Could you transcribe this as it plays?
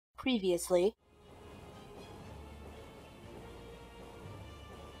Previously.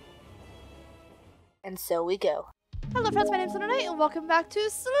 And so we go. Hello friends, my name's Lunernight, and welcome back to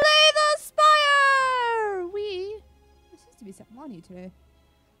Slay the Spire! There seems to be something on you today.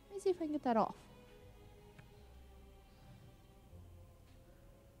 Let me see if I can get that off.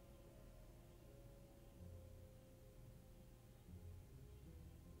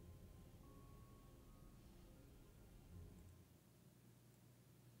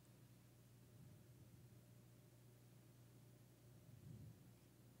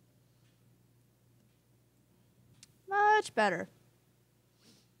 Much better.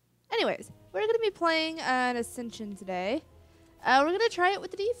 Anyways, we're going to be playing an Ascension today. We're going to try it with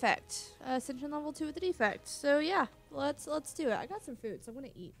the Defect. Ascension level 2 with the Defect. So yeah, let's do it. I got some food, so I'm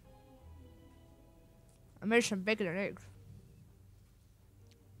going to eat. I made some bacon and eggs.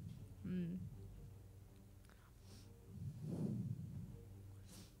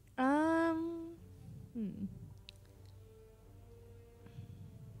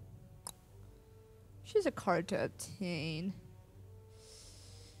 Choose a card to obtain.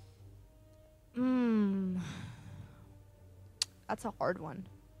 That's a hard one.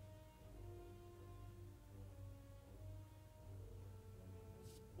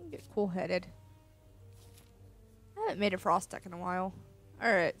 Get cool-headed. I haven't made a frost deck in a while.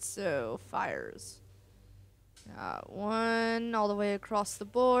 Alright, so fires. Got one all the way across the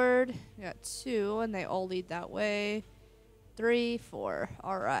board. Got two, and they all lead that way. 3, 4.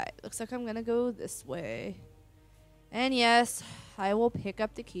 Alright, looks like I'm gonna go this way. And yes, I will pick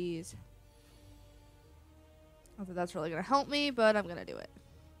up the keys. Not that that's really gonna help me, but I'm gonna do it.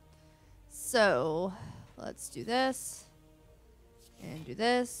 So, let's do this. And do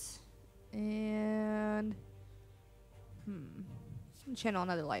this. And... channel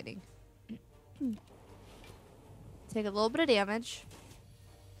another lightning. Take a little bit of damage.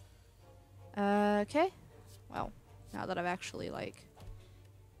 Okay. Well, now that I've actually, like,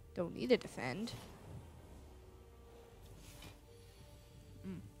 don't need to defend.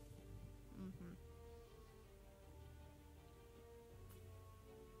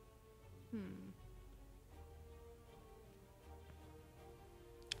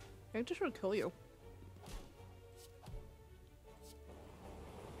 I just want to kill you.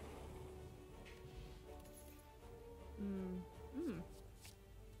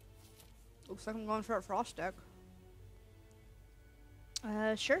 Looks like I'm going for a frost deck.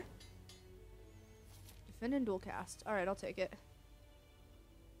 Sure. Defend and dual cast. Alright, I'll take it.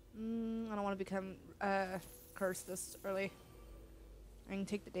 I don't want to become, cursed this early. I can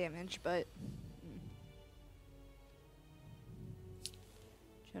take the damage, but...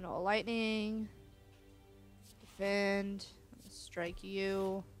 Channel lightning. Defend. Strike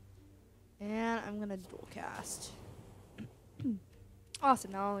you. And I'm gonna dual cast.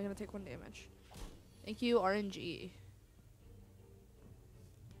 Awesome, now I'm only gonna take 1 damage. Thank you, RNG.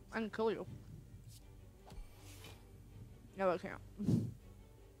 I can kill you. No, I can't.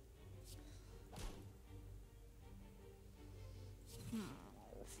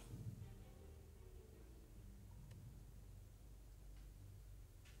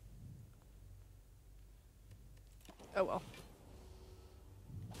 Oh well.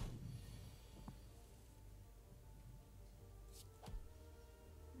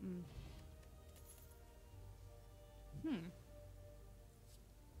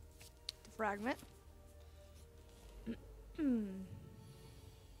 Fragment. Boop,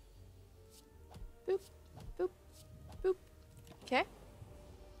 boop, boop. Okay.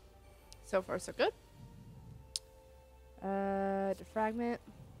 So far, so good. Defragment.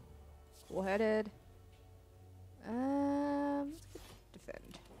 Cool-headed. Let's get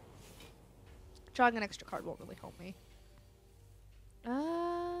defend. Drawing an extra card won't really help me.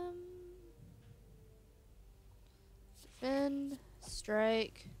 Defend.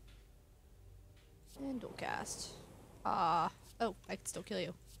 Strike. And dual cast. Oh, I can still kill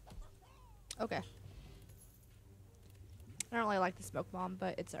you. Okay. I don't really like the smoke bomb,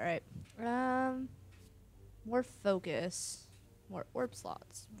 but it's alright. More focus. More orb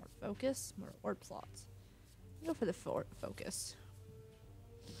slots. More focus. More orb slots. Go for the focus.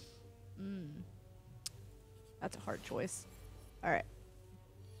 That's a hard choice. Alright.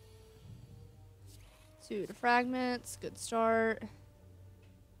 2 to fragments. Good start.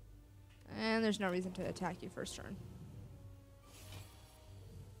 And there's no reason to attack you first turn.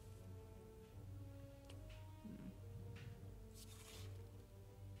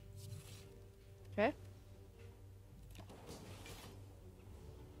 Okay.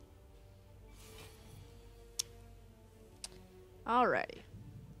 Alrighty.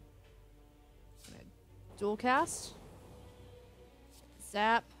 Dual cast.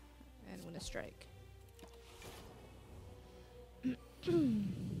 Zap. and I'm gonna strike.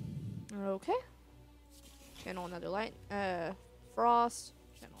 Okay. Channel another light. Frost.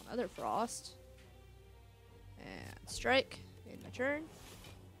 Channel another frost. And strike. In my turn.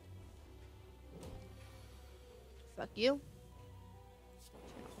 Fuck you.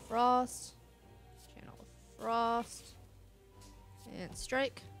 Channel frost. Channel frost. And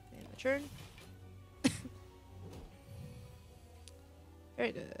strike. In my turn.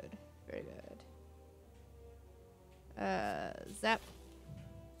 Very good. Very good. Zap.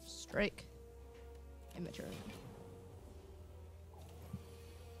 Strike. In my turn.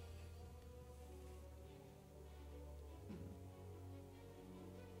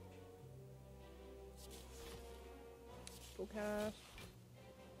 Full cast.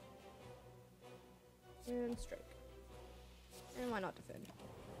 And strike. And why not defend?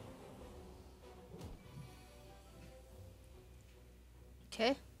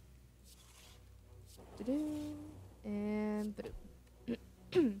 Okay. And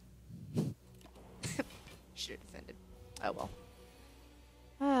should have defended. Oh well.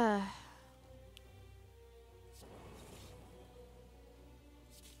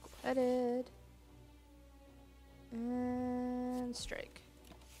 Headed. And strike.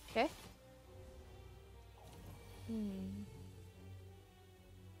 Okay.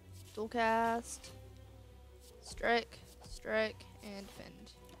 Dual cast. Strike. Strike. And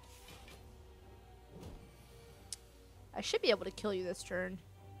defend. I should be able to kill you this turn.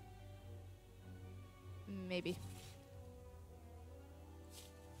 Maybe.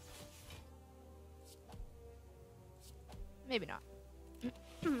 Maybe not.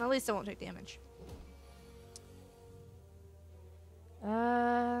 At least I won't take damage.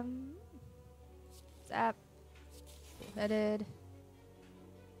 Zap. Full-headed.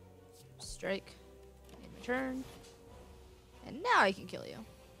 Strike. In my turn. And now I can kill you.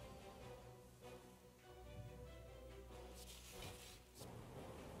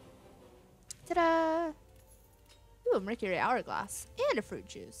 Ta-da! Ooh, a mercury hourglass. And a fruit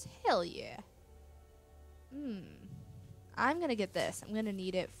juice. Hell yeah. I'm gonna get this. I'm gonna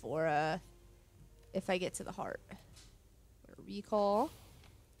need it for, if I get to the heart. Recall.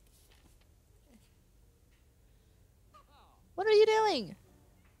 What are you doing?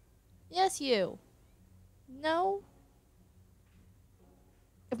 Yes, you. No?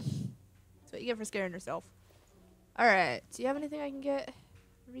 That's what you get for scaring yourself. Alright, do you have anything I can get?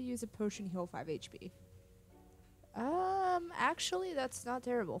 Reuse a potion, heal 5 HP. Actually, that's not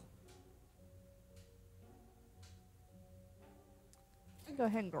terrible. I'll go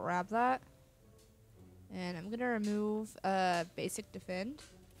ahead and grab that. And I'm gonna remove basic defend.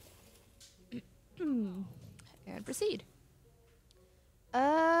 And proceed.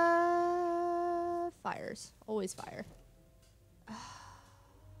 Fires. Always fire.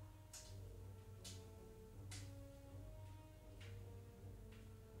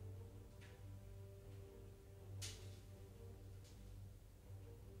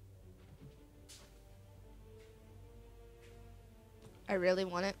 I really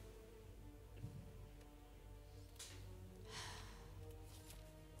want it.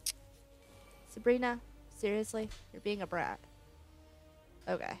 Sabrina, seriously? You're being a brat.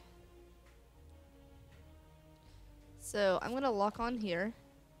 Okay. So, I'm gonna lock on here.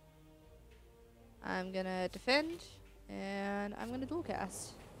 I'm gonna defend. And I'm gonna dual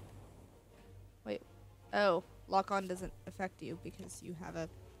cast. Wait. Oh, lock on doesn't affect you because you have a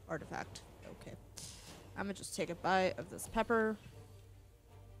artifact. Okay. I'm gonna just take a bite of this pepper.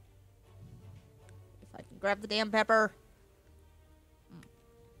 If I can grab the damn pepper. I'm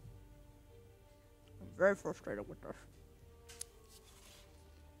very frustrated with this.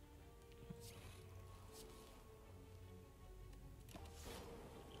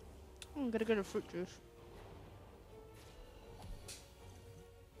 I'm gonna get a fruit juice.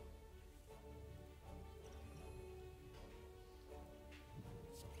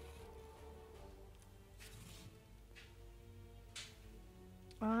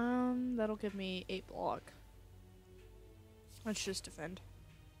 That'll give me 8 block. Let's just defend.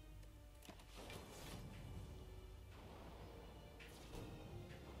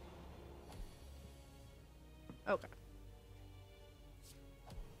 Okay.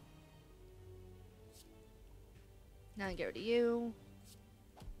 Now I get rid of you.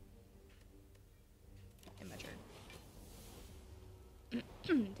 And my turn.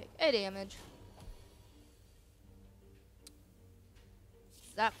 Take 8 damage.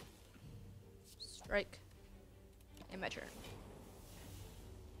 Zap. Strike. And my turn.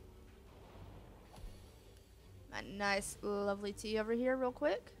 My nice, lovely tea over here real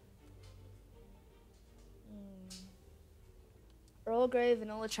quick. Earl Grey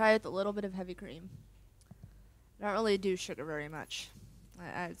vanilla chai with a little bit of heavy cream. I don't really do sugar very much,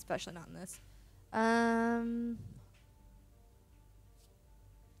 especially not in this.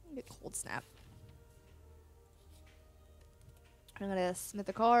 Get cold snap. I'm gonna smith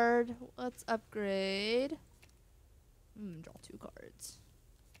a card. Let's upgrade. Draw 2 cards.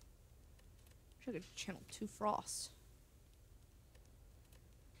 Wish I could channel 2 frost.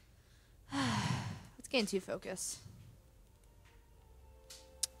 Let's gain 2 focus.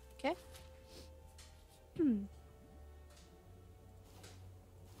 Okay.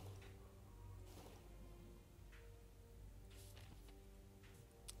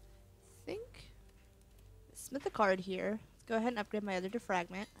 Think. Smith a card here. Let's go ahead and upgrade my other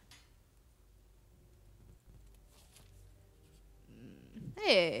defragment.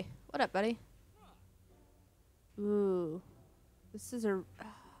 Hey, what up, buddy? Ooh, this is a.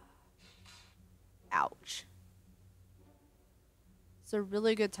 Ouch. It's a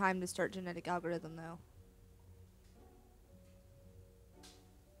really good time to start genetic algorithm, though.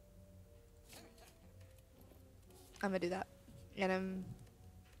 I'm gonna do that. And I'm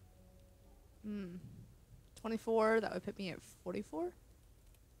 24. That would put me at 44.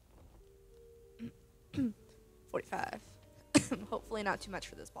 45. Hopefully not too much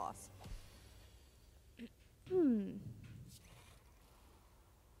for this boss.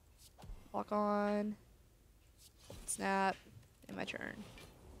 Walk on. Snap. And my turn.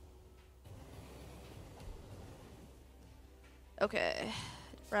 Okay.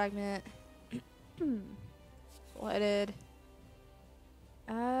 Fragment. Full-headed.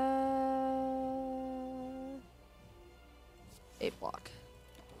 8 block.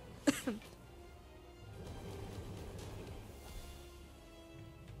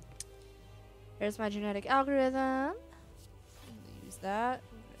 Here's my genetic algorithm. I'm gonna use that.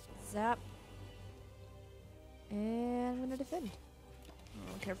 Zap. And I'm gonna defend. I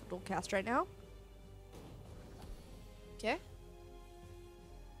don't care for dual cast right now. Okay.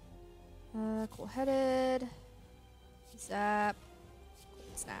 Cool headed. Zap.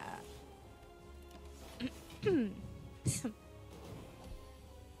 Cold snap.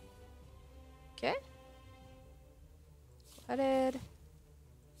 Okay. Cool headed.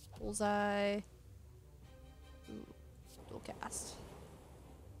 Bullseye. Ooh, dual cast.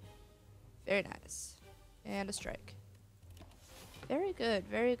 Very nice. And a strike. Very good,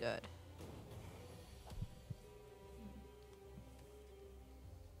 very good.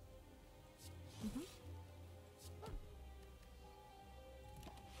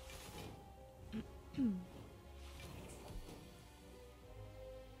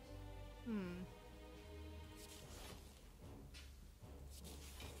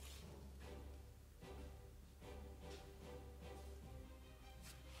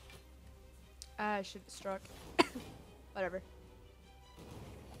 I should have struck. Whatever.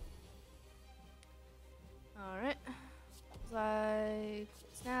 Alright. Like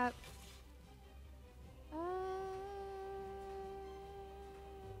snap.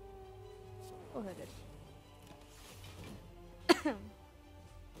 Full-headed.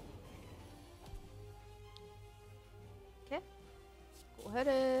 Okay.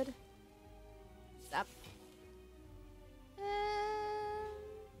 Full-headed. Zap. And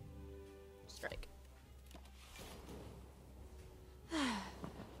strike.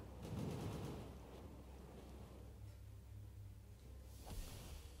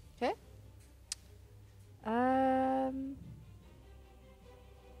 Okay.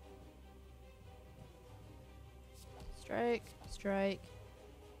 Strike, strike.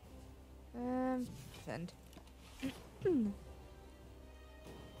 Defend.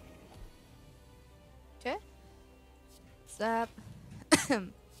 Okay. Zap.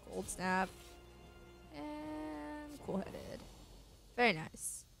 Gold snap. And cool headed. Very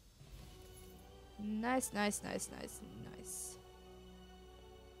nice. Nice, nice, nice, nice, nice.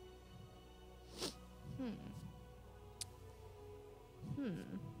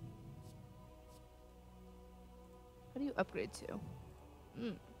 How do you upgrade to?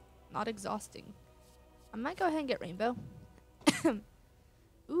 Not exhausting. I might go ahead and get rainbow.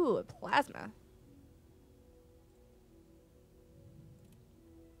 Ooh, a plasma.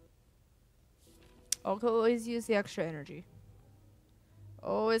 I'll always use the extra energy.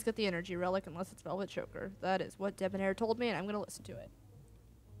 Always get the energy relic unless it's Velvet Choker. That is what Debonair told me, and I'm going to listen to it.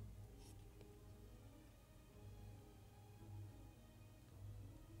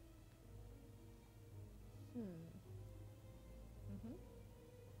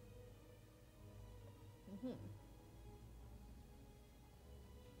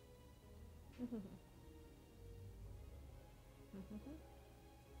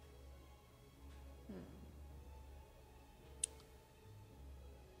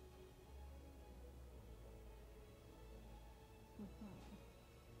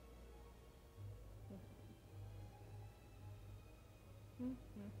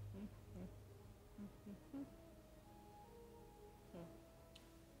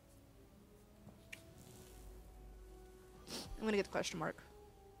 I'm gonna get the question mark.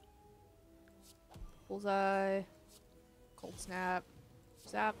 Bullseye, cold snap,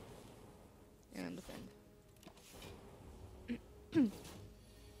 zap, and defend.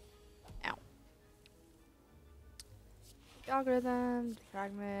 Ow. Algorithm,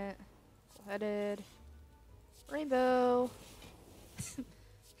 fragment, full-headed, rainbow,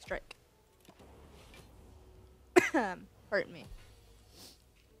 strike. Hurt me.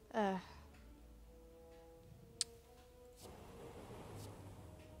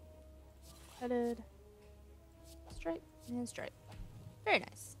 Headed, strike, and strike. Very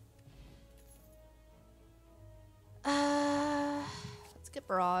nice. Let's get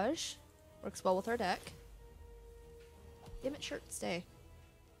barrage. Works well with our deck. Damn it, shirt, stay.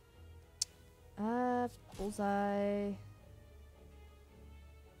 Bullseye.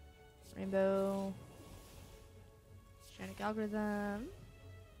 Rainbow. Genetic algorithm.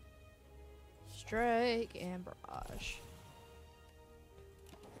 Strike and barrage.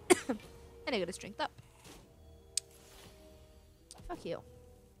 And I get a strength up. Fuck you.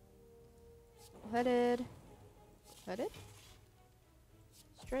 Headed. Headed.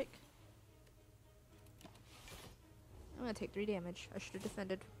 Strike. I'm gonna take 3 damage. I should have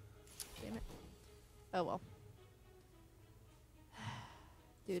defended. Damn it. Oh well.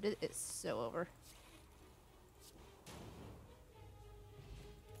 Dude, it is so over.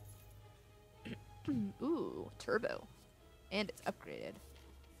 Ooh, turbo. And it's upgraded.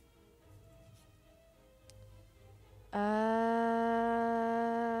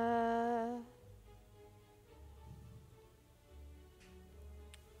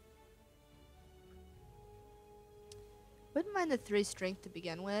 Wouldn't mind the 3 strength to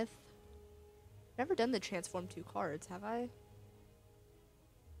begin with. Never done the transform 2 cards, have I?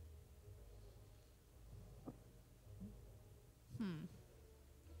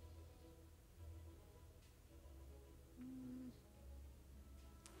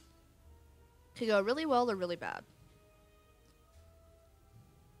 Could go really well or really bad.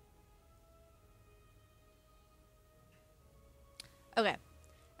 Okay.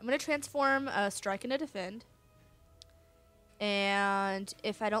 I'm going to transform a strike into defend. And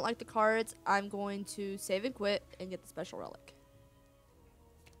if I don't like the cards, I'm going to save and quit and get the special relic.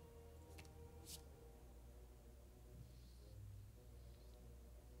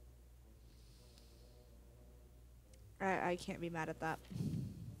 I can't be mad at that.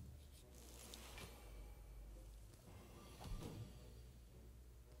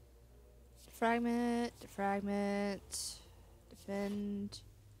 Defragment, defragment, defend,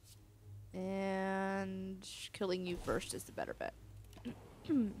 and killing you first is the better bet.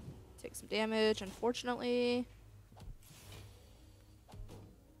 Take some damage, unfortunately.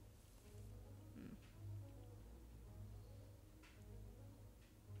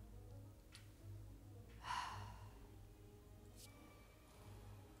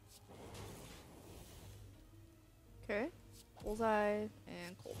 Okay, bullseye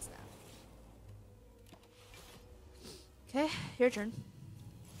and cold snap. Okay, your turn.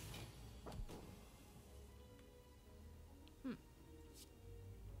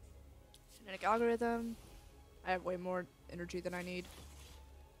 Genetic algorithm. I have way more energy than I need.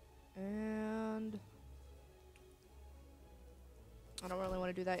 And I don't really want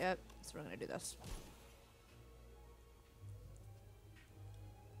to do that yet, so we're going to do this.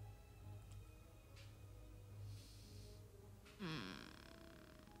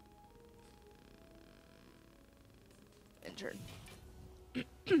 Turn.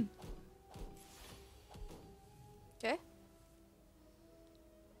 Okay.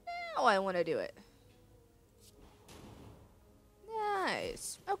 Now I want to do it.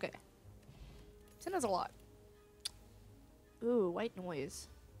 Nice. Okay. 10 is a lot. Ooh, white noise.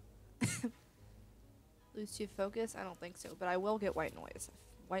 Lose 2 focus? I don't think so, but I will get white noise.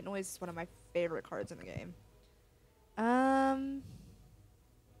 White noise is one of my favorite cards in the game.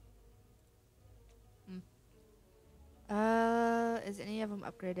 Is any of them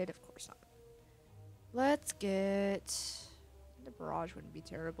upgraded? Of course not. Let's get... The barrage wouldn't be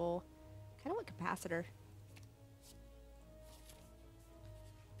terrible. Kind of want capacitor.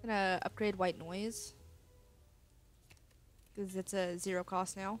 Gonna upgrade white noise. Because it's a 0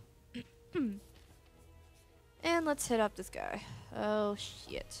 cost now. And let's hit up this guy. Oh,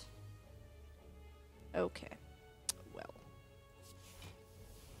 shit. Okay. Well.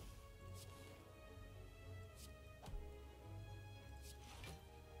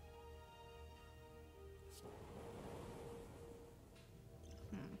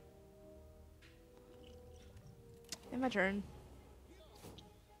 In my turn.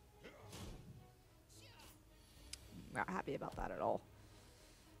 happy about that at all.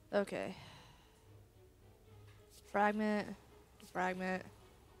 Okay. Fragment. Fragment.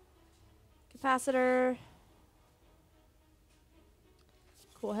 Capacitor.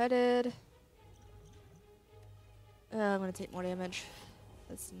 Cool-headed. I'm gonna take more damage.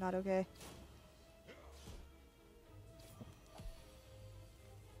 That's not okay.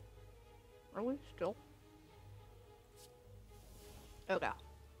 Are we still? Okay.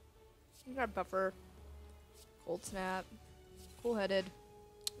 We got buffer. Cold snap. Cool-headed.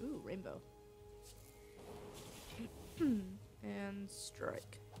 Ooh, rainbow. And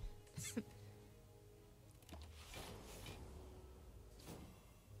strike.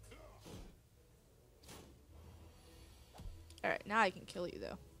 Alright, now I can kill you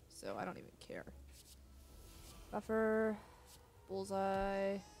though. So I don't even care. Buffer.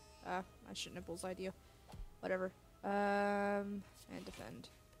 Bullseye. I shouldn't have bullseyed you. Whatever. And defend.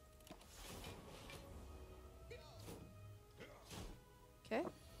 Okay.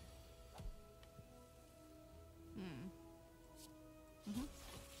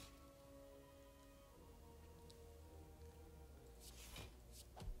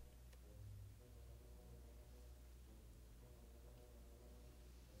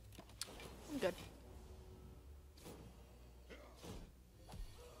 I'm good.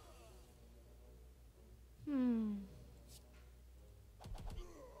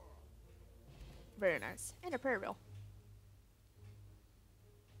 Very nice. And a prayer wheel.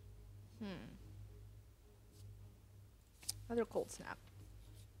 Another cold snap.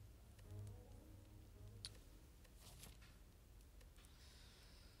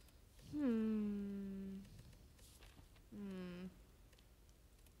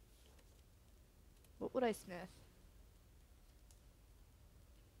 What would I sniff?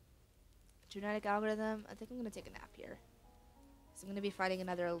 Genetic algorithm? I think I'm gonna take a nap here. Because I'm gonna be fighting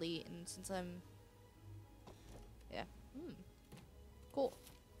another elite, and since I'm... Yeah. Cool.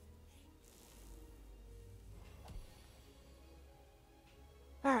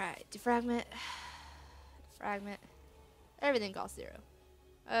 Alright, defragment. Defragment. Everything costs 0.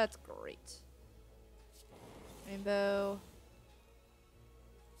 That's great. Rainbow.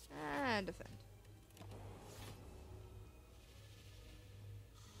 And defend.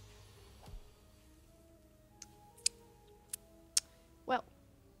 Well.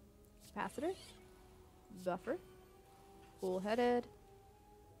 Capacitor. Buffer. Cool-headed.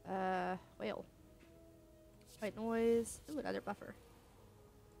 Whale. White noise. Ooh, another buffer.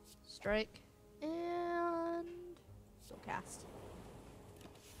 Strike. And... still cast.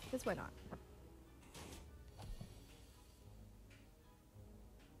 Because why not?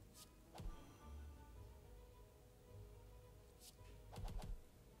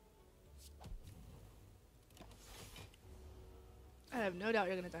 I have no doubt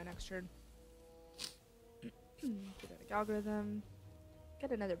you're gonna die next turn. Genetic algorithm.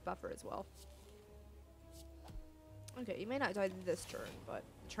 Get another buffer as well. Okay, you may not die this turn, but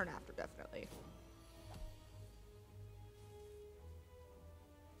turn after definitely.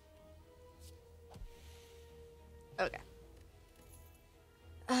 Okay.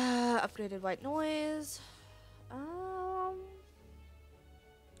 Upgraded white noise.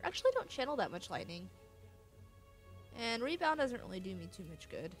 Actually don't channel that much lightning. And rebound doesn't really do me too much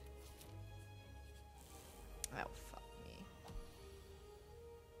good. Oh, fuck me.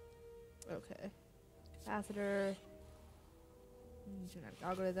 Okay. Capacitor. Genetic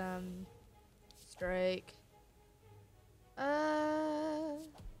algorithm. Strike.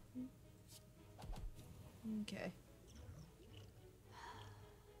 Okay.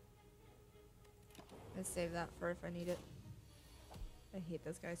 Let's save that for if I need it. I hate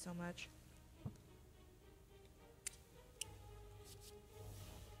this guy so much.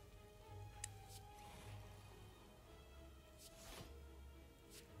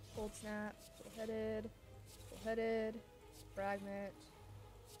 Cold snap, full-headed, fragment,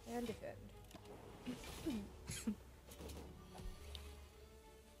 and defend.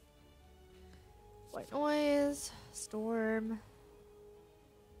 White noise, storm.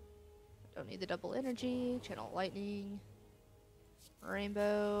 Don't need the double energy, channel lightning,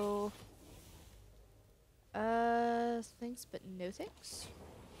 rainbow. Thanks, but no thanks.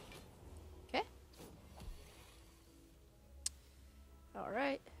 Okay.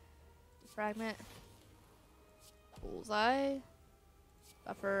 Alright. Fragment. Bullseye.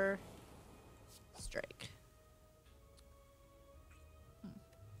 Buffer. Strike.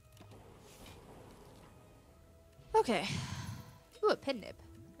 Okay. Ooh, a pin nib.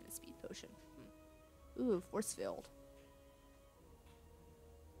 And a speed potion. Ooh, force field.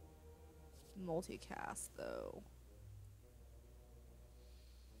 Multicast, though.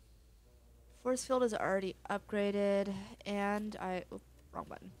 Force field is already upgraded, and wrong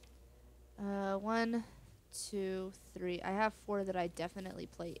button. 1, 2, 3. I have 4 that I definitely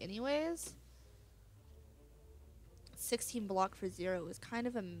play anyways. 16 block for 0 is kind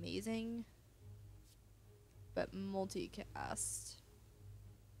of amazing, but multicast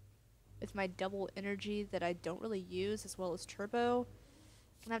with my double energy that I don't really use, as well as turbo,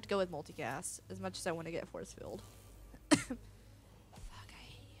 I'm gonna have to go with multicast as much as I want to get force field. Fuck, I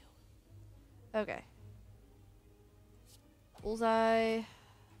hate you. Okay. Bullseye,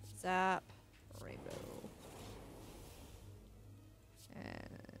 zap, rainbow,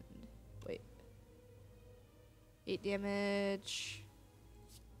 and wait. 8 damage.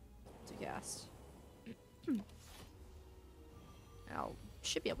 Multicast. I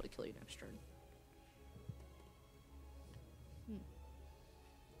should be able to kill you next turn.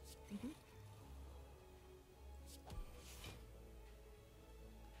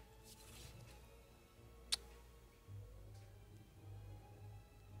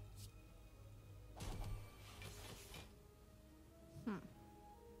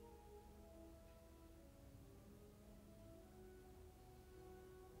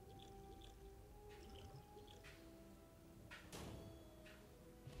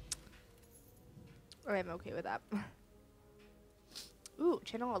 Alright, I'm okay with that. Ooh,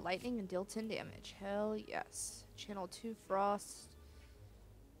 channel a lightning and deal 10 damage. Hell yes. Channel 2 frost.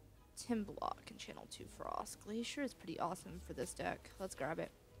 10 block and channel 2 frost. Glacier is pretty awesome for this deck. Let's grab it.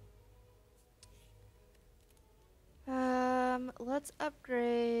 Let's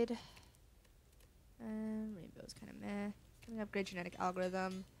upgrade. Rainbow's kind of meh. Can we upgrade genetic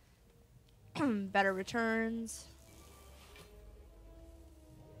algorithm? Better returns.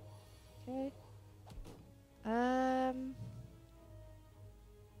 Okay.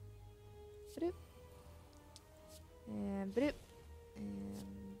 Ba-doop. And ba-doop. And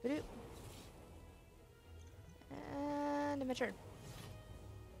ba-doop. And my turn.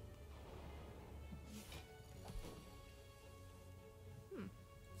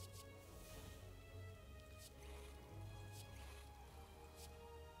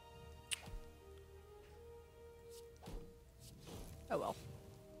 Oh well.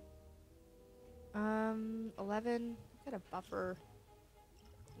 11. Got a buffer.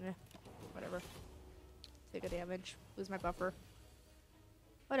 Whatever. Take a damage. Lose my buffer.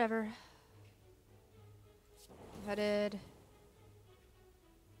 Whatever. Headed.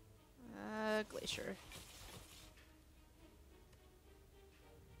 Glacier.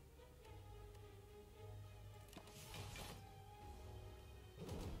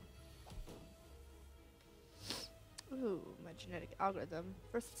 Ooh, my genetic algorithm.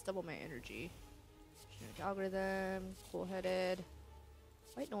 First, let's double my energy. Genetic algorithm, cool-headed.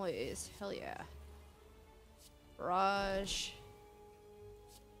 White noise, hell yeah. Barrage.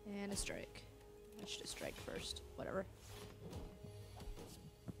 And a strike. I should have strike first. Whatever.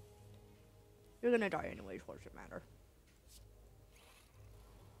 You're gonna die anyways, what does it matter?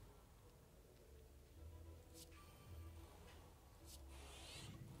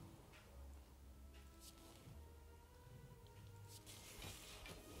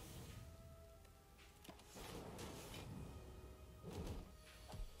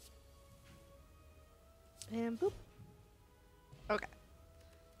 And boop. Okay.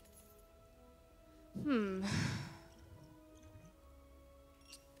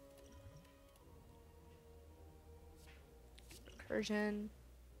 Recursion.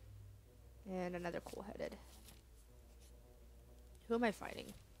 And another cool-headed. Who am I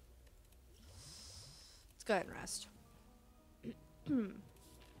fighting? Let's go ahead and rest.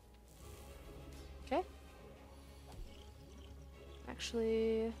 Okay.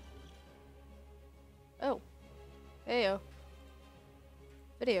 Actually... Oh. Heyo.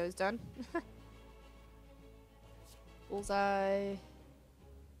 Video is done. Bullseye.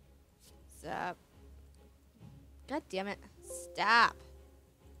 Zap. God damn it. Stop.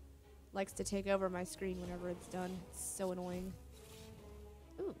 Likes to take over my screen whenever it's done. It's so annoying.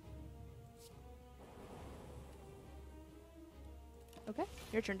 Ooh. Okay,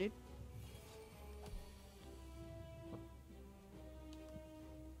 your turn, dude.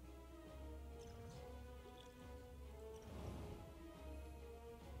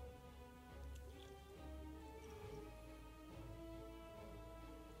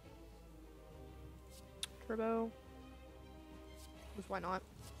 Turbo. Because why not?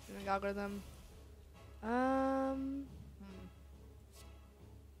 Genetic algorithm. I'm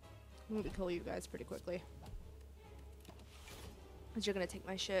gonna kill you guys pretty quickly. Because you're gonna take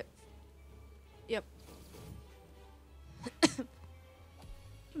my shit. Yep.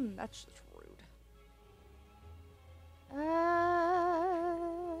 That's just rude.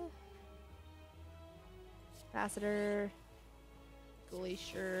 Capacitor.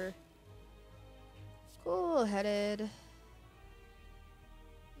 Glacier. Cool-headed.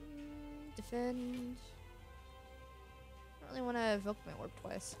 Defend. I don't really want to evoke my orb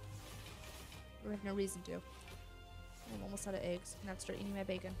twice. We have no reason to. I'm almost out of eggs. I'm gonna have to start eating my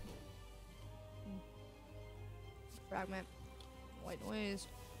bacon. Fragment. White noise.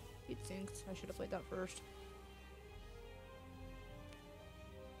 Heat sinks. I should have played that first.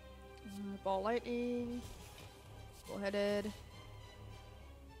 Ball lightning. Cool-headed.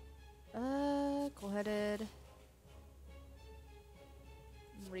 Cool-headed.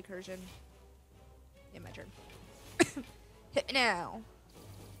 Recursion. Yeah, my turn. Hit me now.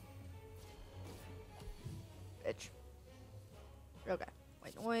 Bitch. Okay.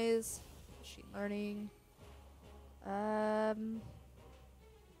 White noise. Machine learning.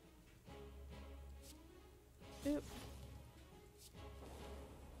 Boop.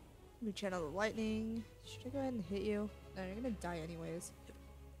 Rechannel the lightning. Should I go ahead and hit you? No, you're gonna die anyways.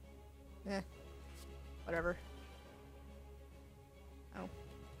 Eh. Whatever. Oh.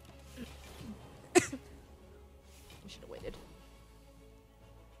 We should have waited.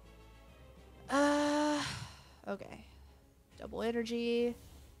 Okay. Double energy.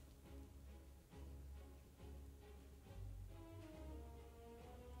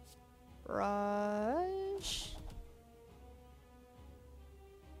 Brush.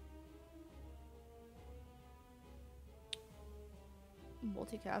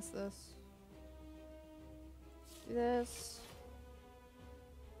 Multicast this. Do this.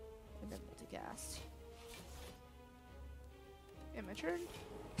 And then multicast. Yeah, my turn.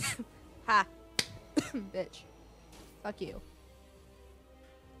 Ha! Bitch. Fuck you.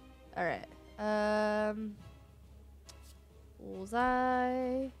 Alright.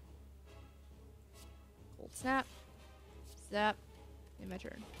 Bullseye. Cold snap. Zap. Yeah, my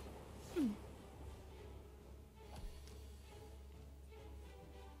turn.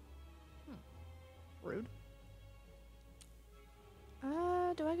 Rude.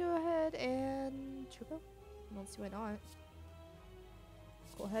 Do I go ahead and turbo? Let's see why not.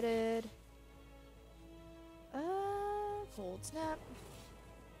 Cool-headed. Cold snap.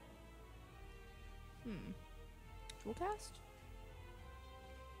 Dual cast?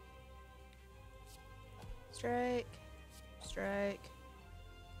 Strike. Strike.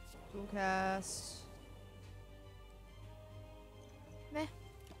 Dual cast. Meh.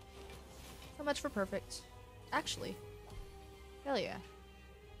 So much for perfect. Actually. Hell yeah.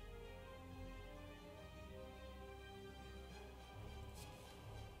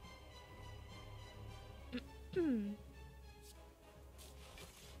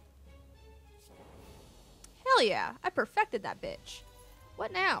 Hell yeah. I perfected that bitch.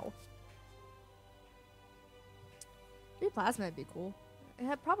 What now? Maybe plasma would be cool.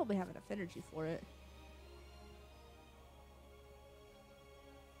 I probably have enough energy for it.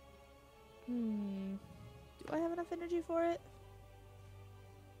 Do I have enough energy for it?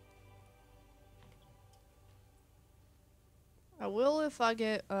 I will if I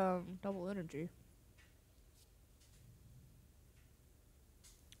get double energy.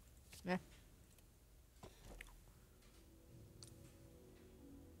 Meh.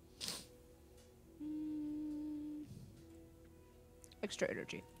 Extra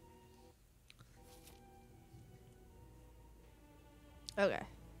energy. Okay.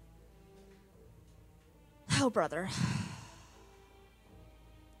 Oh, brother.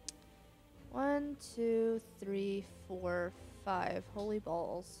 1, 2, 3, 4, 5. Holy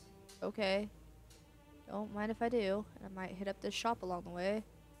balls. Okay. Don't mind if I do. I might hit up this shop along the way.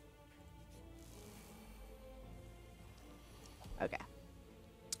 Okay.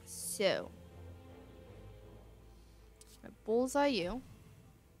 So. I bullseye you.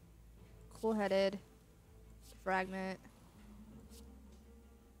 Cool-headed. Fragment.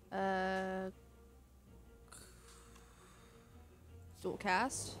 Dual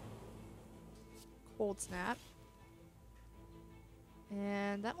cast. Cold snap.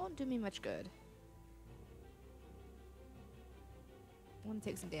 And that won't do me much good. I want to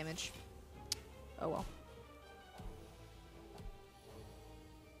take some damage. Oh well.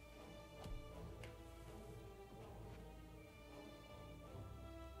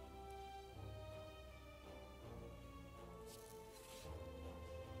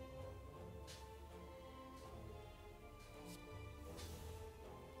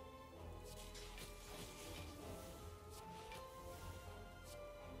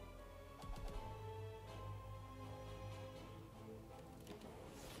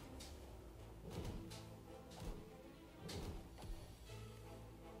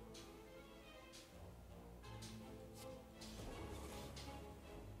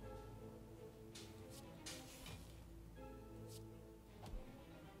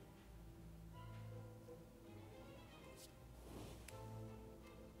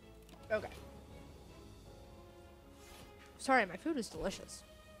 Okay. Sorry, my food is delicious.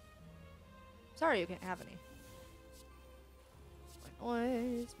 Sorry you can't have any. White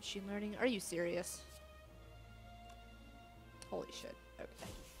noise, machine learning. Are you serious? Holy shit. Okay.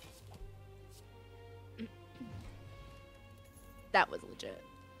 That was legit.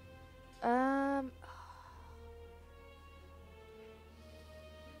 I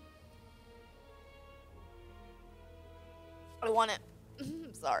want it.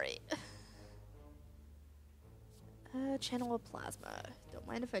 Sorry. Channel of plasma. Don't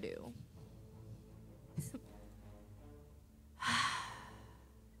mind if I do.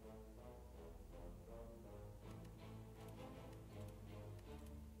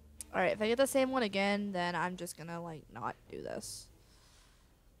 Alright, if I get the same one again, then I'm just gonna, like, not do this.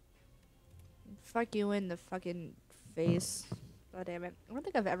 Fuck you in the fucking face. God damn it. I don't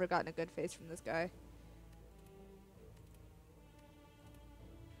think I've ever gotten a good face from this guy.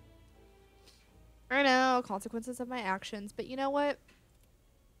 I know, consequences of my actions, but you know what?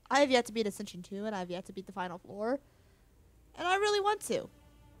 I have yet to beat Ascension 2, and I have yet to beat the final floor. And I really want to.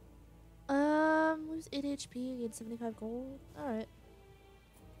 Lose 8 HP, gain 75 gold. Alright.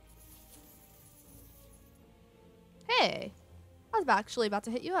 Hey! I was actually about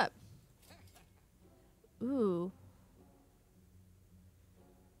to hit you up. Ooh.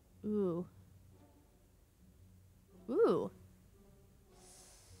 Ooh. Ooh.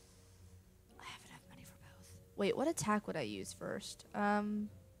 I have enough money for both. Wait, what attack would I use first? Kinda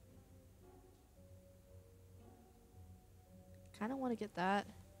want to get that.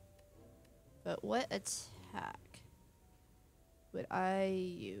 But what attack would I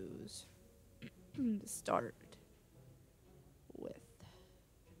use to start with?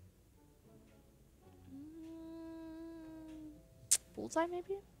 Bullseye,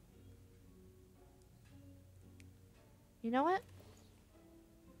 maybe? You know what?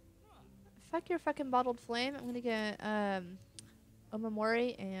 Fuck your fucking bottled flame. I'm gonna get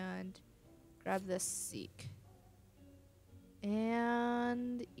Omamori and grab this Seek.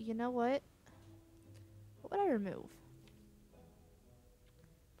 And you know what? What would I remove?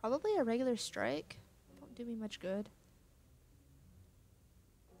 Probably a regular strike. Don't do me much good.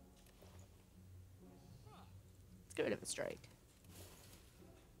 Let's get rid of a strike.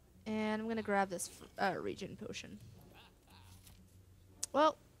 And I'm gonna grab this regen potion.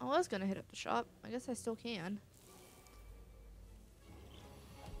 Well, I was gonna hit up the shop. I guess I still can.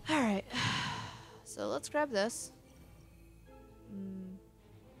 Alright. So let's grab this.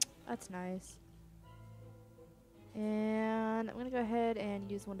 That's nice. And I'm gonna go ahead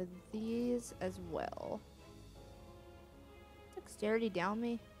and use one of these as well. Dexterity down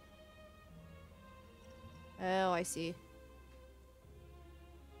me? Oh, I see.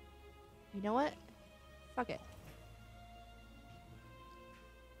 You know what? Fuck it.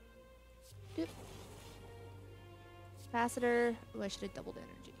 Doop. Capacitor. Oh, I should have doubled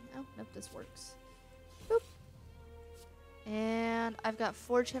energy. Oh, nope, this works. Boop. And I've got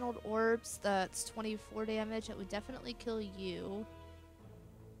 4 channeled orbs. That's 24 damage. That would definitely kill you.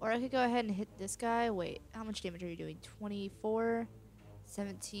 Or I could go ahead and hit this guy. Wait, how much damage are you doing? 24,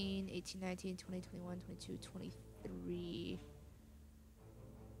 17, 18, 19, 20, 21, 22, 23.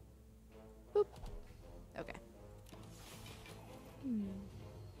 Boop. Okay.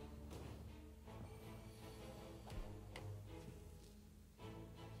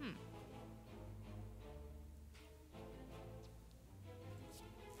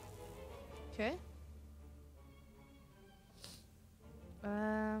 Okay.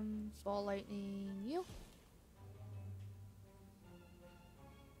 Ball lightning you.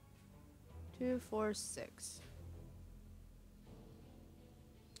 2, 4, 6.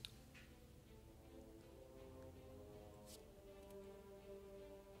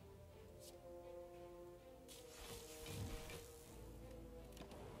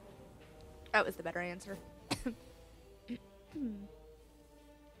 That was the better answer.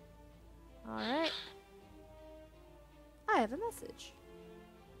 Alright. I have a message.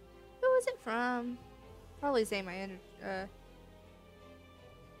 Who is it from? Probably say my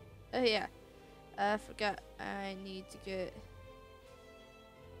oh yeah. I forgot I need to get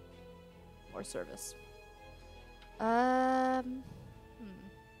more service. Let's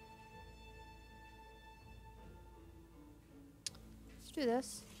do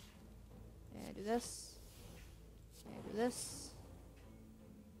this. And do this. And do this.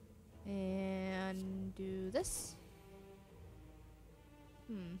 And do this.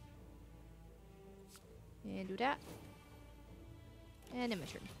 And do that. And in my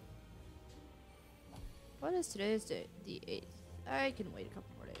turn. What is today's date? The 8th. I can wait a couple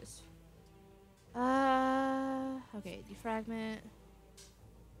more days. Okay, defragment.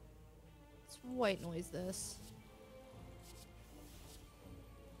 white noise this.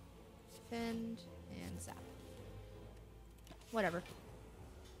 Defend and zap. Whatever.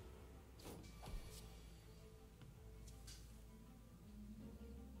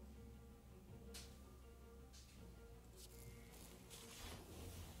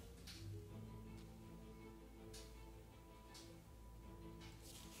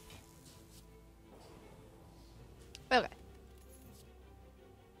 Okay.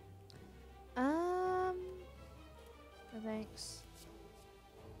 No thanks.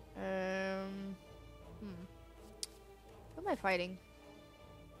 Who am I fighting?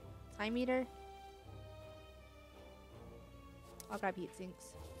 Time meter? I'll grab heat sinks.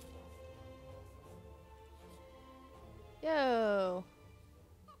 Yo!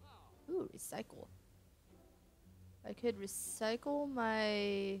 Ooh, recycle. I could recycle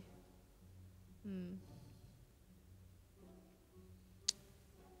my...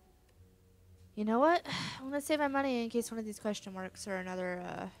 You know what? I'm gonna save my money in case one of these question marks or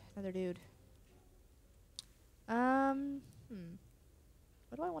another dude. What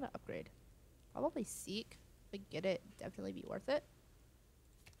do I want to upgrade? Probably Seek. If I get it, definitely be worth it.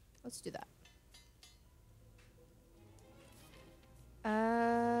 Let's do that.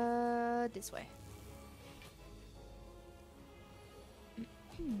 This way.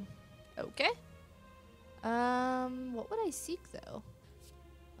 Okay. What would I seek though?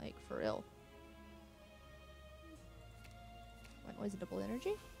 Like for real? What noise? Double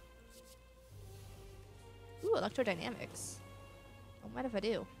energy? Ooh, electrodynamics. What mind if I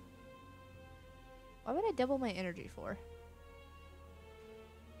do? Why would I double my energy for?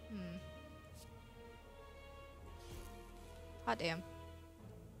 Hot damn.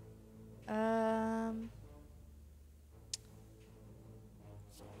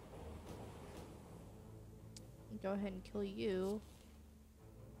 Go ahead and kill you.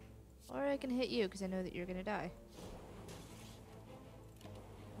 Or I can hit you because I know that you're gonna die.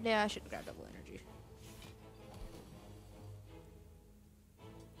 Yeah, I should grab double energy.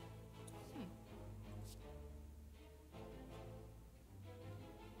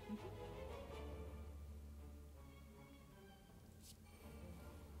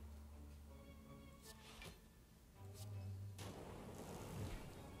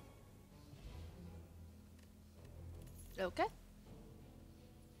 Okay.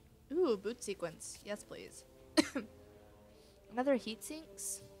 Ooh, boot sequence. Yes, please. Another heat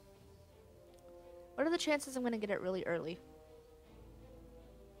sinks? What are the chances I'm going to get it really early?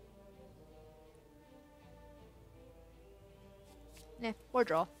 Nah, or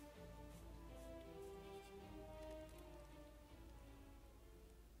draw.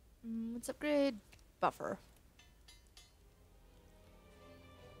 Let's upgrade buffer.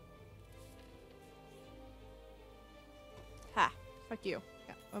 Ha. Fuck you.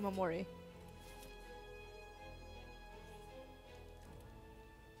 Yeah, I'm a Mori.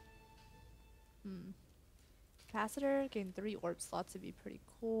 Capacitor, gain 3 orb slots would be pretty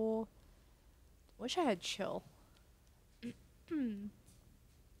cool. Wish I had chill.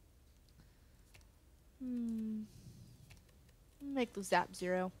 Make the zap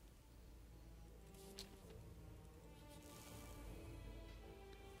 0.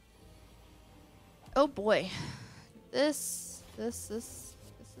 Oh boy. This is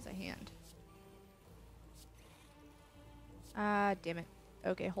a hand. Ah, damn it.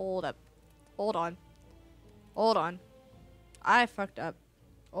 Okay, hold up. Hold on. Hold on. I fucked up.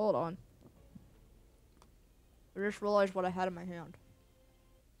 Hold on. I just realized what I had in my hand.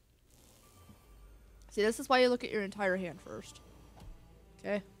 See, this is why you look at your entire hand first.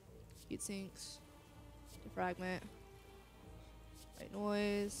 Okay. Heat sinks. Defragment. White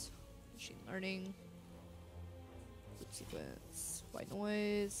noise. Machine learning. Loop sequence. White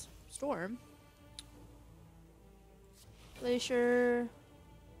noise. Storm. Glacier.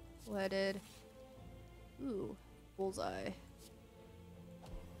 Leaded. Ooh. Bullseye.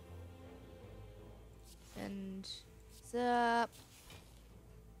 And zap.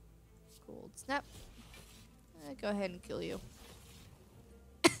 Cold snap. Go ahead and kill you.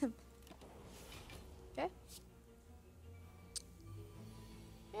 Okay.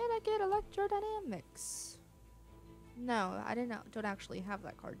 And I get electrodynamics. No, I don't actually have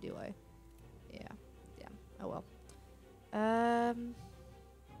that card, do I? Yeah. Damn. Oh well.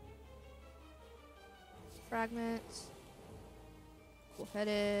 Fragments.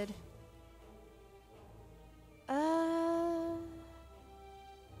 Cool-headed. I'm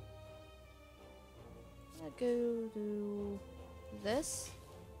gonna go do this.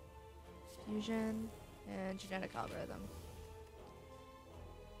 Fusion and genetic algorithm.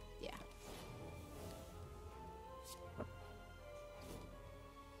 Yeah.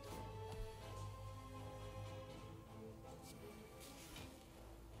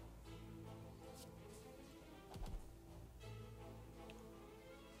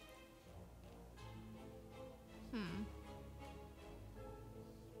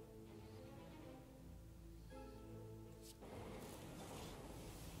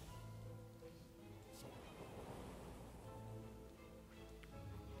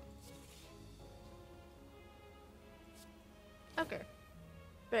 Okay.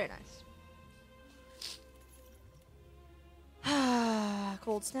 Very nice.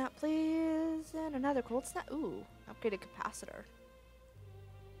 Cold snap, please. And another cold snap. Ooh, upgraded capacitor.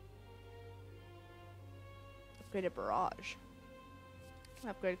 Upgraded barrage.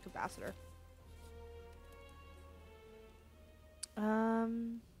 Upgraded capacitor.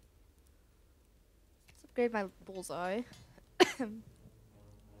 Let's upgrade my bullseye.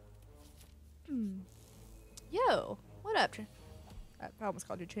 Yo, what up? I almost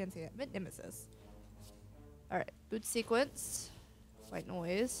called you transient. Nemesis. Alright, boot sequence. White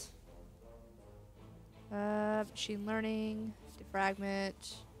noise. Machine learning.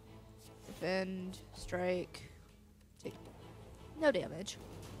 Defragment. Defend. Strike. Take no damage.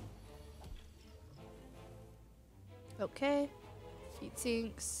 Okay. Heat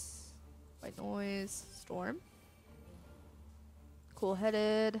sinks. White noise. Storm. Cool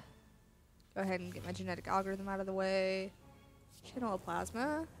headed. Go ahead and get my genetic algorithm out of the way. Channel of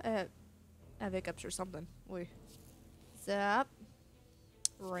plasma. I have hiccups or something. Wait. Zap.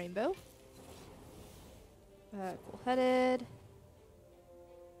 Rainbow. Cool headed.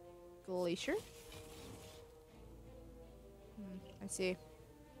 Glacier. I see.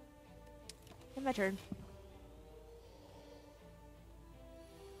 And my turn.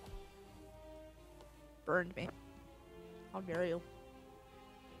 Burned me. How dare you?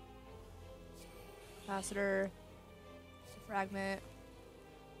 Capacitor. Fragment.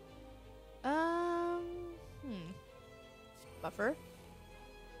 Buffer.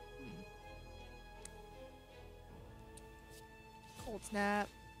 Cold snap.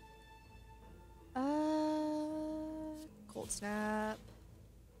 Cold snap.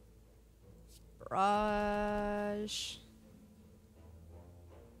 Barrage.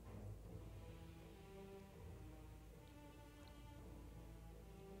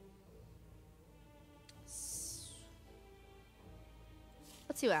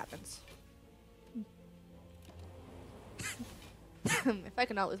 Let's see what happens. If I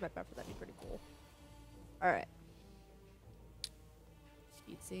cannot lose my buffer, that'd be pretty cool. Alright.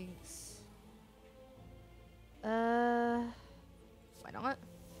 Speed sinks. Why not?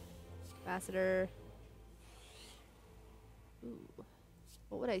 Capacitor. Ooh.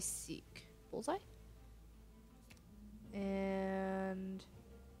 What would I seek? Bullseye? And...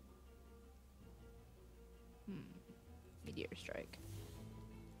 Meteor strike.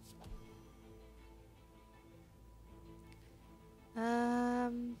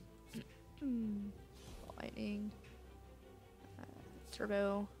 Lightning.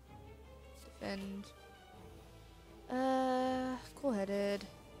 Turbo. Defend. Cool headed.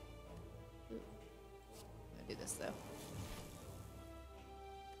 Ooh. I'm gonna do this though.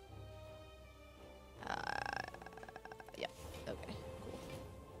 Yeah. Okay. Cool.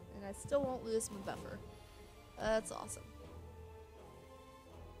 And I still won't lose my buffer. That's awesome.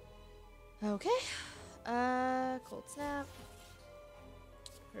 Okay. Cold snap.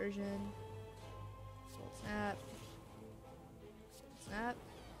 Persian. Cold snap. Cold snap.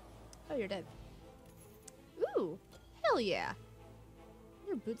 Oh, you're dead. Ooh. Hell yeah.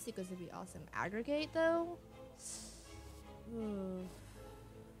 Your boot sequence would be awesome. Aggregate though. Ooh.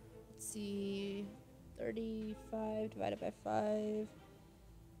 Let's see. 35 divided by 5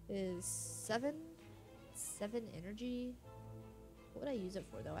 is 7. 7 energy. What would I use it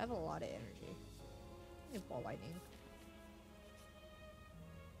for though? I have a lot of energy. I have ball lightning.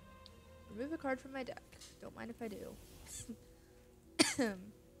 Remove a card from my deck. Don't mind if I do.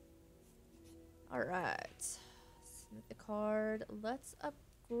 Alright. Submit the card. Let's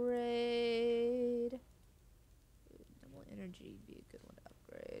upgrade. Double energy would be a good one to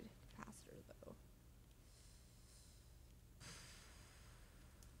upgrade. Capacitor though.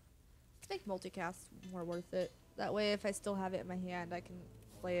 Let's make multicast more worth it. That way if I still have it in my hand I can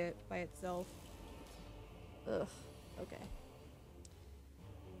play it by itself. Ugh. Okay.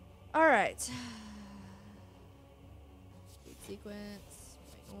 Alright. Speed sequence.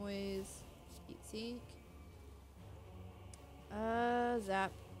 White noise. Heat sink.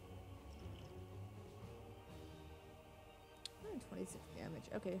 Zap. 126 damage.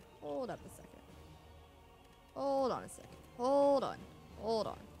 Okay, hold up a second. Hold on a second. Hold on. Hold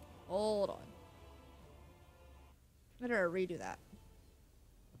on. Hold on. I'm gonna redo that.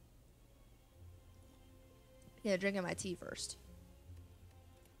 Yeah, drinking my tea first.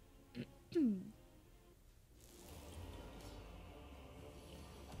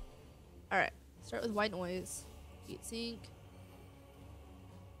 Alright, start with white noise. Heat sink.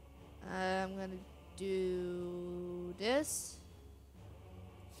 I'm gonna do this.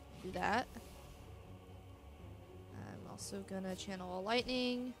 Do that. I'm also gonna channel a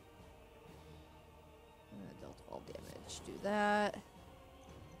lightning. Dealt 12 damage. Do that.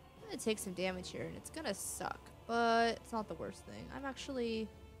 I'm gonna take some damage here, and it's gonna suck, but it's not the worst thing. I'm actually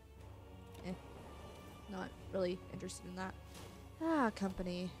not really interested in that.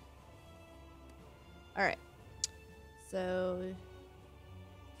 Company. Alright. So,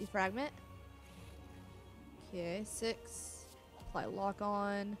 defragment. Okay, 6. Apply lock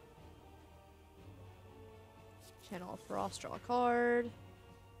on. Channel frost, draw a card.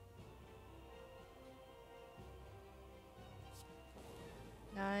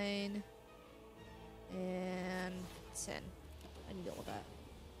 9 and 10. I can deal with that.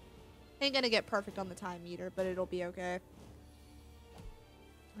 Ain't gonna get perfect on the time meter, but it'll be okay.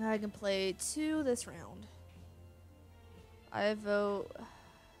 I can play 2 this round. I vote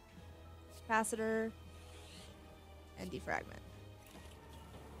capacitor and defragment.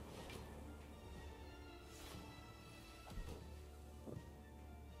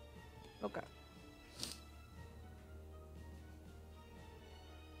 Okay.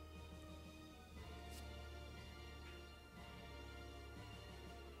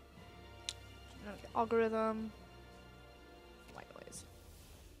 Algorithm. White noise.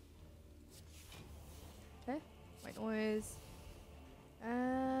 Okay. White noise.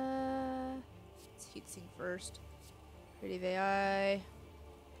 Let's heatsink first. Creative AI.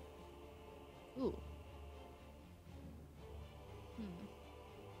 Ooh.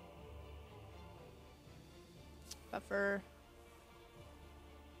 Buffer.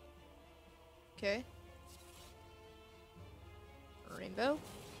 Okay. Rainbow.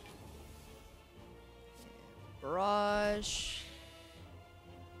 Barrage.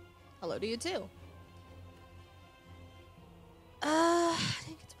 Hello to you too. I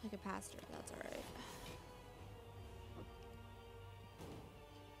didn't get to play capacitor. That's alright.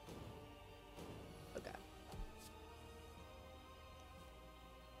 Okay.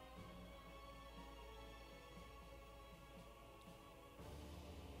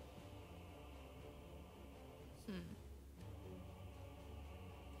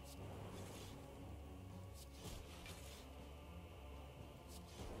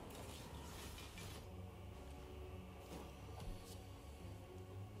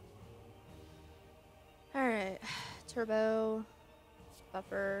 Alright. Turbo.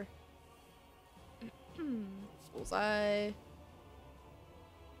 Buffer. Bullseye.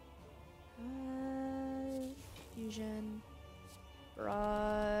 Fusion.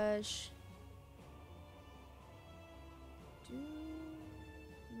 Barrage.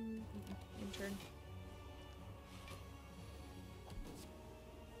 Intern.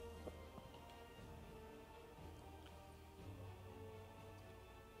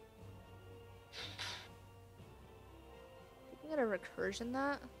 We got a recursion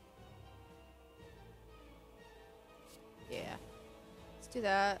that. Yeah. Let's do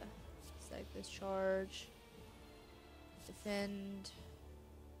that. Stack this charge. Defend.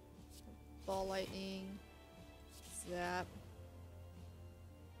 Ball lightning. Zap.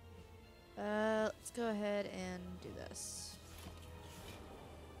 Let's go ahead and do this.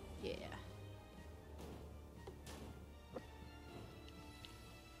 Yeah.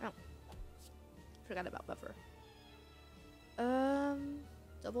 Oh. Forgot about buffer.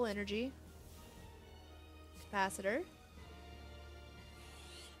 Double energy. Capacitor.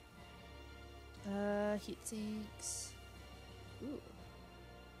 Heat sinks. Ooh.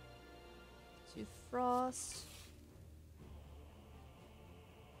 2 frost.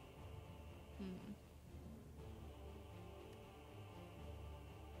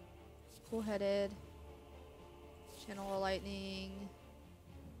 Cool-headed. Channel a lightning.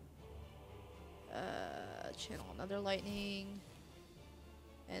 Channel another lightning.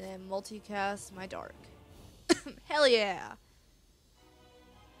 And then multicast my dark. Hell yeah!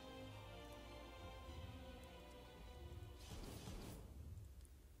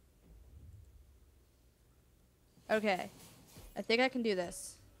 Okay. I think I can do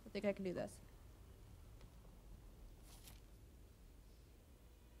this.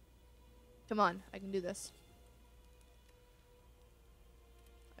 Come on, I can do this.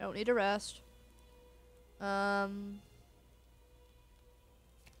 I don't need to rest.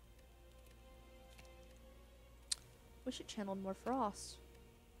 Wish it channeled more frost.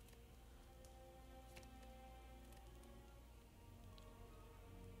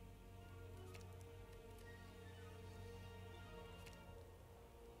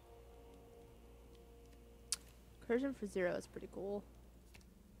 Recursion for 0 is pretty cool.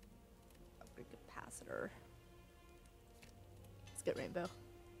 Upgrade capacitor. Let's get rainbow.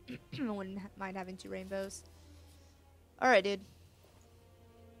 I wouldn't mind having 2 rainbows. Alright, dude.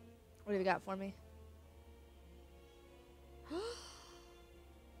 What do you got for me?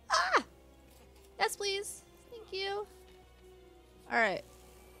 That's please. Thank you. Alright.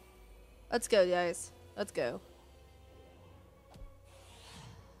 Let's go, guys. Let's go.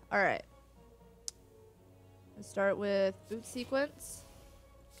 Alright. Let's start with boot sequence.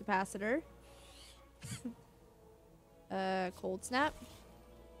 Capacitor. Cold snap.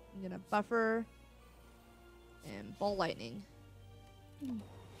 I'm gonna buffer. And ball lightning.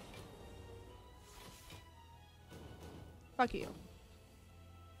 Fuck you.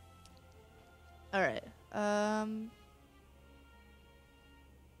 Alright.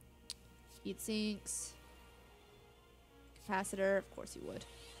 Heat sinks. Capacitor, of course you would.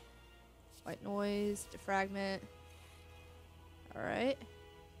 White noise, defragment. Alright.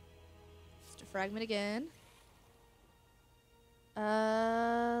 Let's defragment again.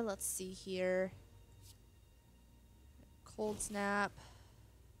 Let's see here. Cold snap.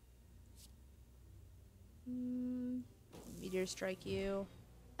 Meteor strike you.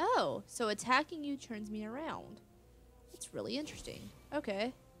 Oh, so attacking you turns me around. That's really interesting.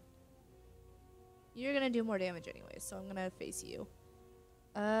 Okay. You're gonna do more damage anyway, so I'm gonna face you.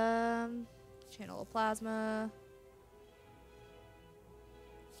 Channel of plasma.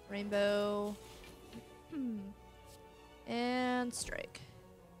 Rainbow. And strike.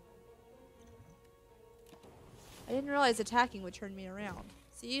 I didn't realize attacking would turn me around.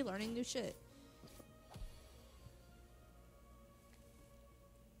 See? Learning new shit.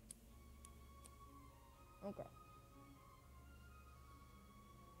 Okay.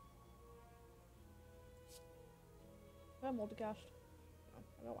 I got multicast. Oh,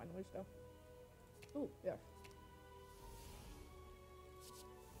 I got white noise though. Ooh, yeah.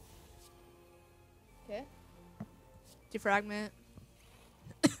 Okay. Defragment.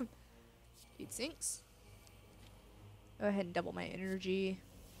 Heat sinks. Go ahead and double my energy.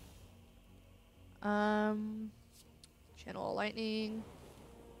 Channel of lightning.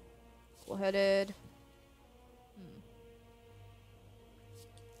 Cool-headed.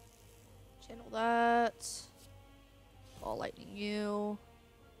 Channel that. Ball lightning you.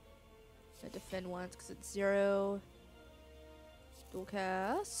 I defend once because it's 0. Dual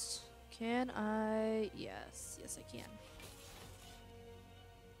cast. Can I? Yes. Yes, I can.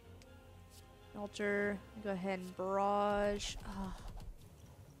 Melter. Go ahead and barrage. Oh.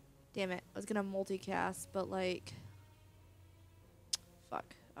 Damn it. I was gonna multicast, but like. Fuck.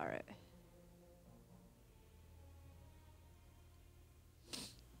 Alright.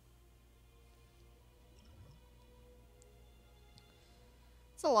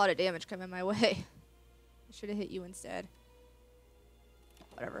 It's a lot of damage coming my way. I should have hit you instead.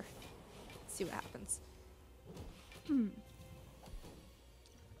 Whatever. Let's see what happens.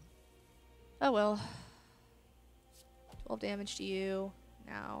 Oh well. 12 damage to you.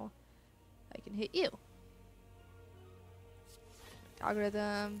 Now I can hit you.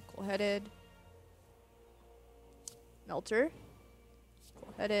 Algorithm. Cool-headed. Melter.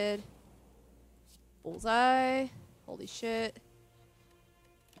 Cool-headed. Bullseye. Holy shit.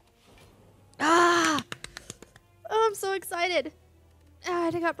 Ah! Oh, I'm so excited. Ah,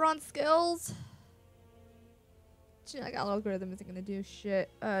 I got bronze skills. I got algorithm isn't gonna do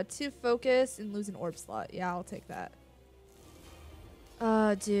shit. 2 focus and lose an orb slot. Yeah, I'll take that.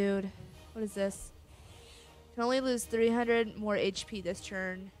 Dude. What is this? Can only lose 300 more HP this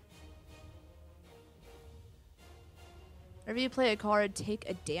turn. Whenever you play a card, take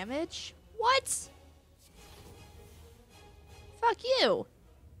a damage? What? Fuck you.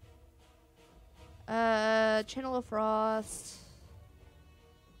 Channel of Frost.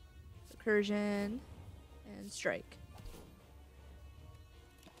 Recursion. And strike.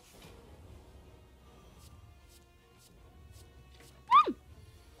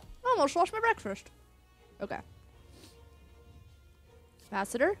 Almost lost my breakfast. Okay.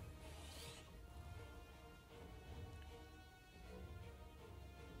 Capacitor.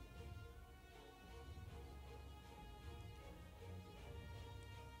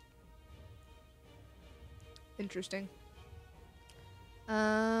 Interesting.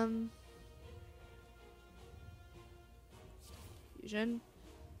 Fusion.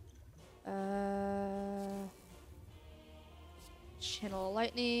 Channel of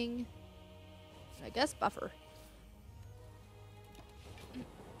lightning. And I guess buffer.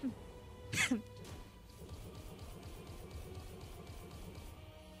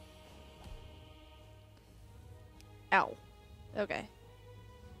 Ow. Okay.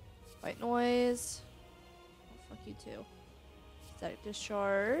 White noise. Oh, fuck you too. Static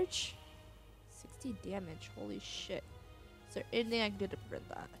discharge. 60 damage. Holy shit. Is there anything I can do to prevent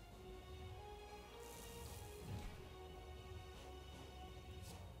that?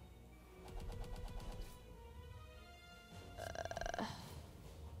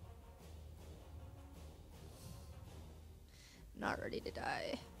 not ready to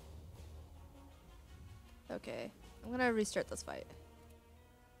die. Okay, I'm gonna restart this fight.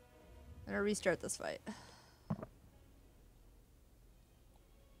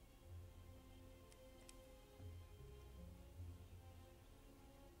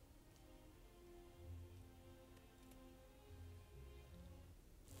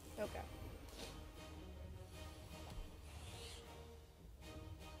 Okay.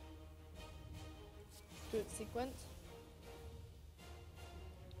 Boot sequence.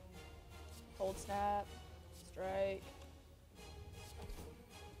 Hold snap. Strike.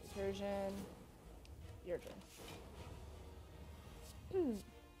 Recursion. Your turn.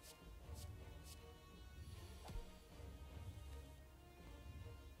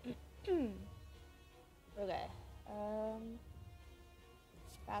 Okay.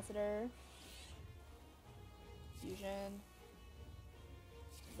 Capacitor. Fusion.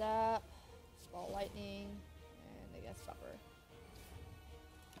 Zap. Ball lightning. And I guess buffer.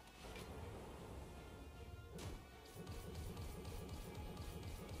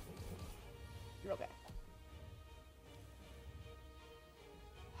 You're okay.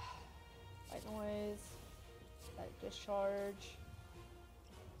 White noise. Static discharge.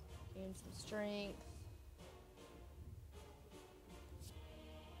 Gain some strength.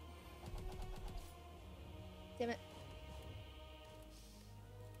 Damn it.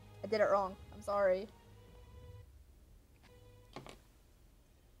 I did it wrong. I'm sorry. I'm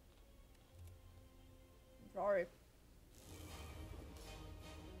sorry.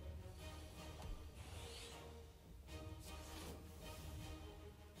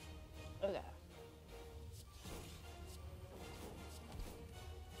 Okay.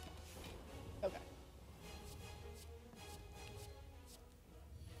 Okay.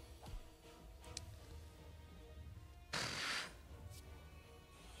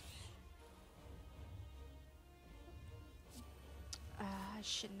 I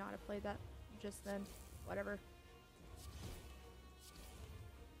should not have played that just then. Whatever.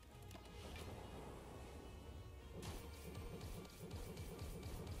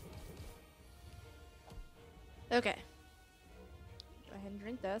 Okay. Go ahead and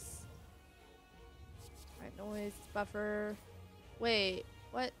drink this. White noise, buffer. Wait,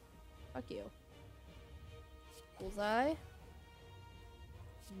 what? Fuck you. Bullseye.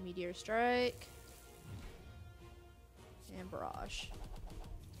 Meteor strike. And barrage.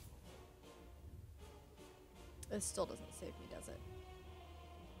 This still doesn't save me, does it?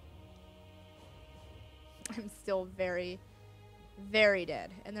 I'm still very, very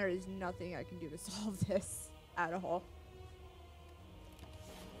dead. And there is nothing I can do to solve this at all.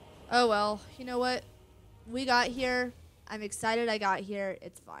 Oh well, you know what? We got here. I'm excited I got here.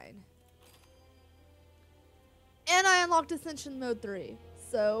 It's fine. And I unlocked Ascension Mode 3.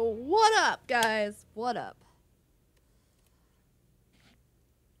 So, what up, guys? What up?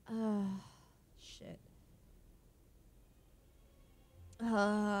 Shit.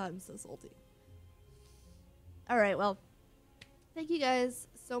 I'm so salty. Alright, well. Thank you guys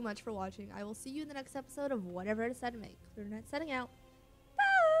so much for watching. I will see you in the next episode of whatever I decide to make. Lunernight setting out.